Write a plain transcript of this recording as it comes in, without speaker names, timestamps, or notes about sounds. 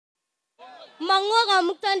Mangoga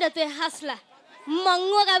muktanda te hasla.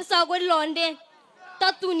 Mangoga sagwe londe.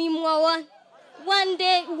 Tatuni mwawa. One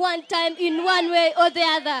day, one time, in one way or the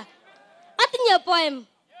other. Atinya poem.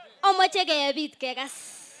 Omachege yabit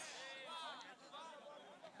kegas.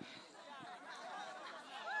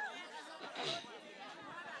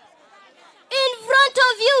 In front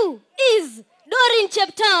of you is Doreen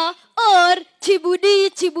Cheptoo or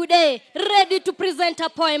Chibude, ready to present a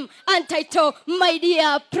poem entitled, My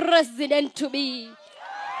Dear President to Be.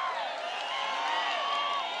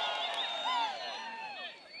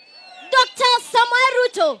 Dr. Samuel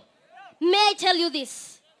Ruto, may I tell you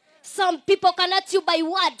this? Some people can hurt you by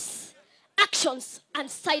words, actions, and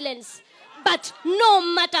silence. But no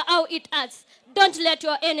matter how it hurts, don't let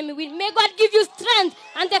your enemy win. May God give you strength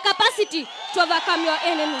and the capacity to overcome your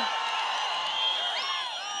enemy.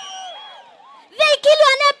 They kill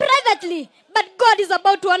your name privately, but God is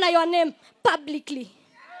about to honor your name publicly.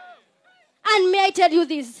 And may I tell you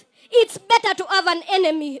this? It's better to have an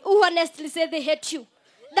enemy who honestly says they hate you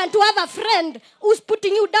than to have a friend who's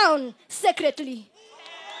putting you down secretly.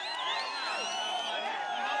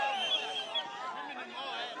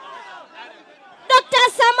 Dr.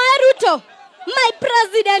 Samuel Ruto, my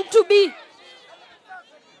president to be.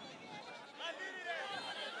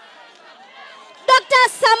 Dr.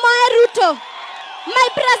 Samuel Ruto, my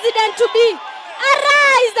president to be.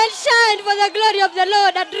 Arise and shine, for the glory of the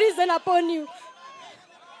Lord had risen upon you.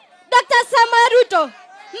 Dr. Samuel Ruto,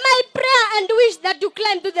 my prayer and wish that you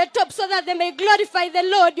climb to the top so that they may glorify the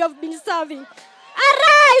Lord you have been serving.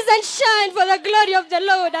 Arise and shine, for the glory of the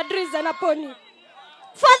Lord had risen upon you.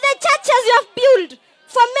 For the churches you have built,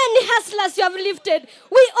 for many hustlers you have lifted,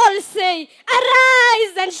 we all say,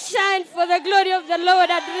 arise and shine, for the glory of the Lord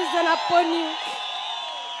had risen upon you.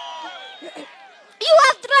 You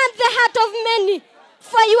have triumphed the heart of many,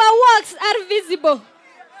 for your works are visible.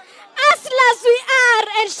 Hustlers we are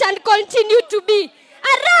and shall continue to be.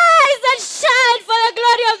 Arise and shine, for the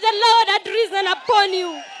glory of the Lord had risen upon you.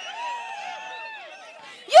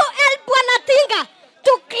 You help Wanatinga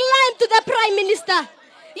to climb to the Prime Minister.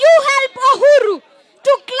 You help Uhuru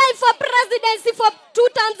to climb for presidency for 2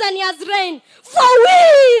 Tanzania's reign. For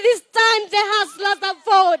we this time the hustlers have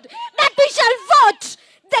vowed that we shall vote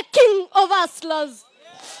the king of hustlers.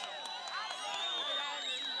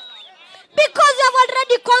 Because you have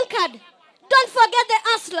already conquered, don't forget the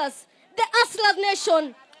hustlers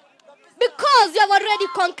nation. Because you have already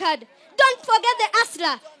conquered, don't forget the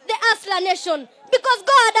hustler nation. Because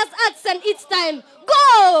God has answered its time.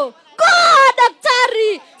 Go,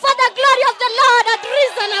 Daktari, for the glory of the Lord had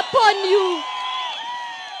risen upon you.